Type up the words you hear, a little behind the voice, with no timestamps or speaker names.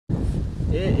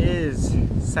It is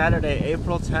Saturday,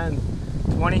 April 10th,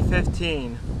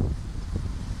 2015.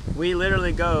 We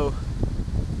literally go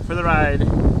for the ride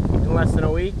in less than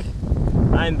a week.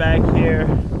 I'm back here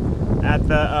at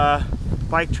the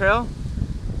bike trail.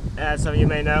 As some of you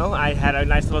may know, I had a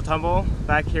nice little tumble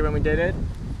back here when we did it.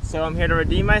 So I'm here to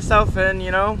redeem myself and,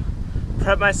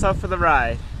 prep myself for the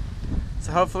ride.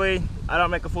 So hopefully I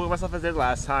don't make a fool of myself as I did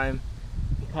last time,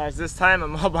 because this time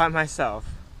I'm all by myself.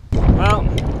 Well,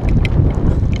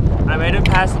 I made it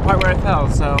past the part where I fell,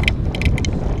 so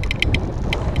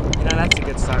that's a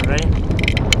good start, right?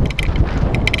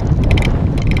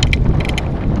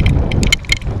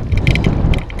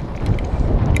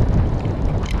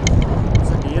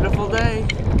 It's a beautiful day.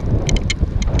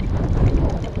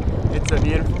 It's a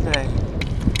beautiful day.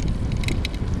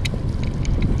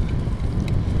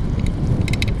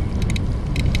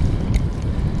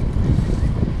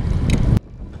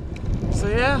 So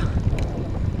yeah,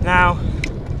 now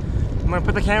I'm gonna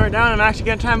put the camera down and I'm actually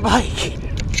gonna try and bike.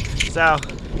 So,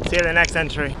 see you at the next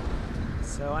entry.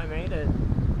 So I made it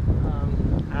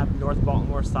at the North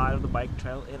Baltimore side of the bike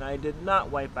trail, and I did not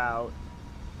wipe out.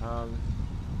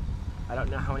 I don't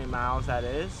know how many miles that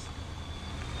is,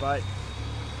 but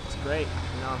it's great.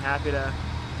 I'm happy to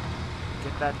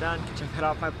get that done, check it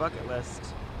off my bucket list.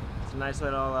 It's a nice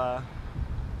little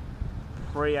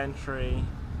pre-entry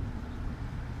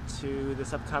to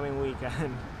this upcoming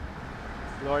weekend.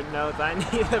 Lord knows I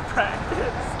need the practice.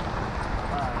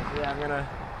 Yeah, I'm gonna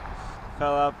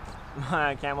fill up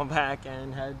my camelback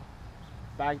and head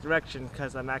back direction,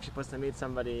 because I'm actually supposed to meet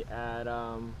somebody at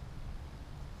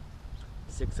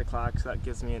 6 o'clock, so that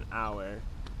gives me an hour.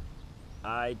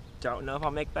 I don't know if I'll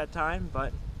make that time,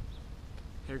 but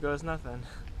here goes nothing.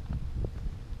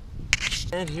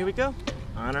 And here we go,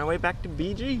 on our way back to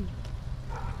BG.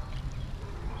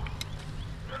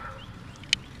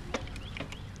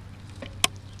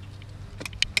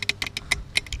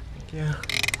 Yeah.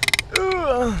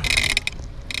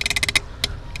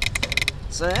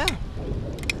 So yeah.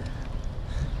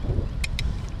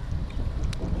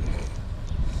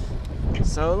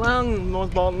 So long,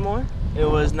 North Baltimore. It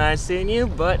was nice seeing you,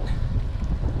 but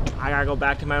I gotta go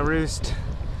back to my roost.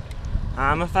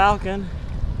 I'm a falcon.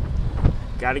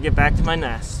 Gotta get back to my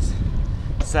nest.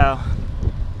 So,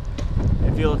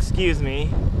 if you'll excuse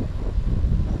me,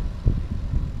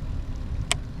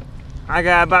 I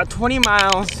got about 20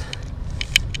 miles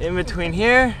in between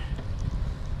here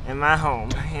and my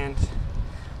home, and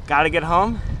gotta get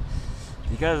home,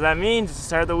 because that means it's the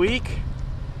start of the week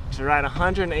to ride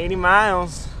 180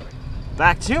 miles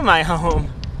back to my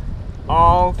home,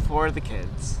 all for the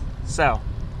kids. So,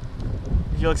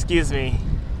 if you'll excuse me,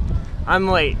 I'm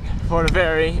late for a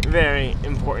very, very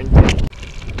important day.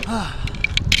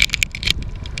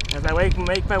 As I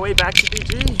make my way back to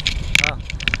BG, well,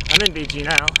 I'm in BG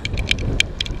now.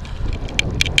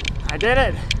 I did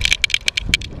it!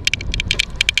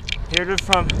 Here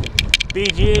from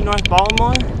BG in North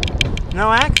Baltimore,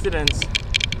 no accidents.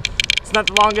 It's not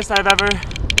the longest I've ever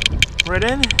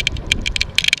ridden,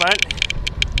 but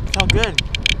it felt good.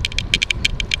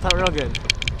 It felt real good.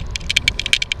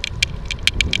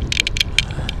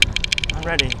 I'm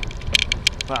ready.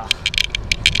 Well,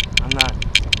 I'm not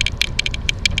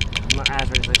as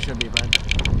ready as I should be, but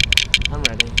I'm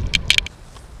ready.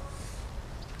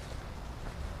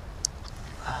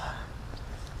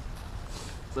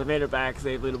 So I made it back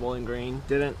safely to Bowling Green.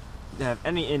 Didn't have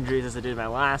any injuries as I did my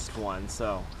last one,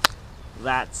 so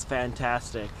that's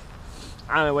fantastic.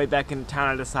 On my way back into town,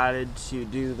 I decided to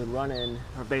do the run-in,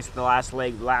 or basically the last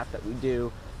leg lap that we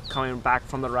do. Coming back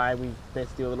from the ride, we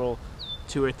basically do a little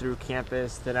tour through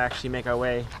campus, then actually make our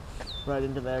way right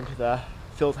into there to the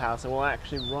field house, and we'll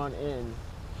actually run in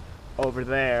over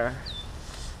there.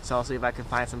 So I'll see if I can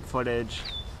find some footage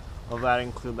of that,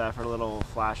 include that for a little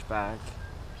flashback.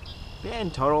 Yeah,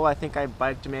 in total, I think I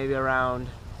biked maybe around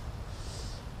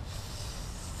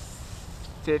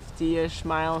 50-ish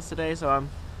miles today, so I'm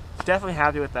definitely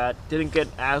happy with that. Didn't get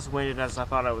as winded as I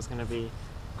thought I was going to be.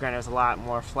 Granted, it was a lot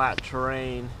more flat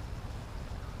terrain,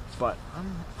 but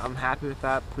I'm happy with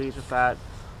that, pleased with that.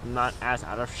 I'm not as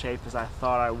out of shape as I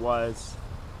thought I was.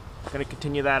 I'm going to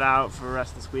continue that out for the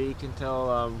rest of this week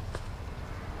until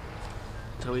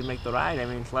we make the ride. I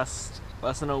mean, less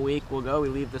than a week we'll go. We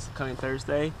leave this coming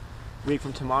Thursday. A week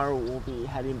from tomorrow we'll be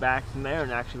heading back from there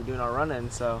and actually doing our run-in.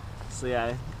 So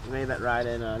yeah, I made that ride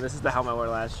in. This is the helmet I wore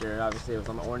last year. Obviously it was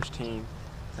on the orange team.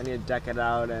 So I need to deck it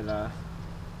out and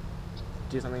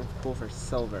do something cool for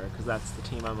silver, because that's the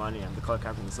team I'm on. I'm the color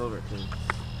captain of the silver team,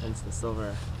 hence the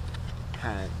silver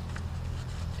hat.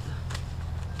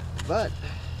 But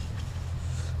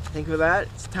I think with that,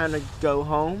 it's time to go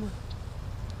home.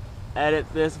 edit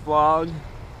this vlog,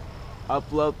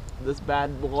 upload this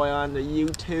bad boy onto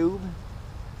YouTube,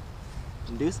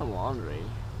 and do some laundry.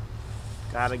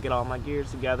 Gotta get all my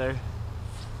gears together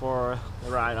for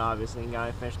the ride, obviously, and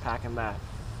gotta finish packing that.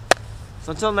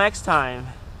 So until next time,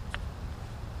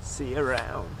 see you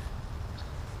around.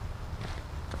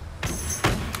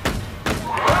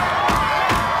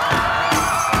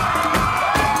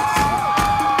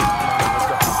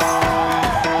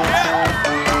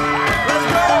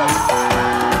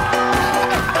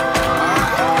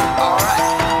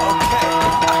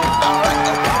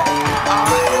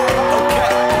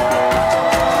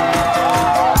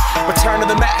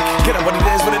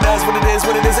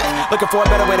 Looking for a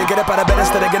better way to get up out of bed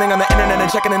instead of getting on the internet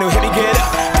and checking a new hit. Get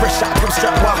up, fresh shot, come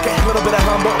strut walking. A little bit of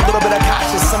humble, a little bit of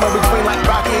cautious. Somewhere between like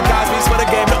Rocky and Cosby. Swear the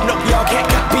game, nope, y'all can't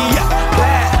copy.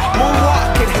 Bad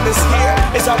moonwalking, and this here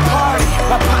is our party.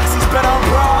 My posse's been on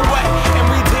broad.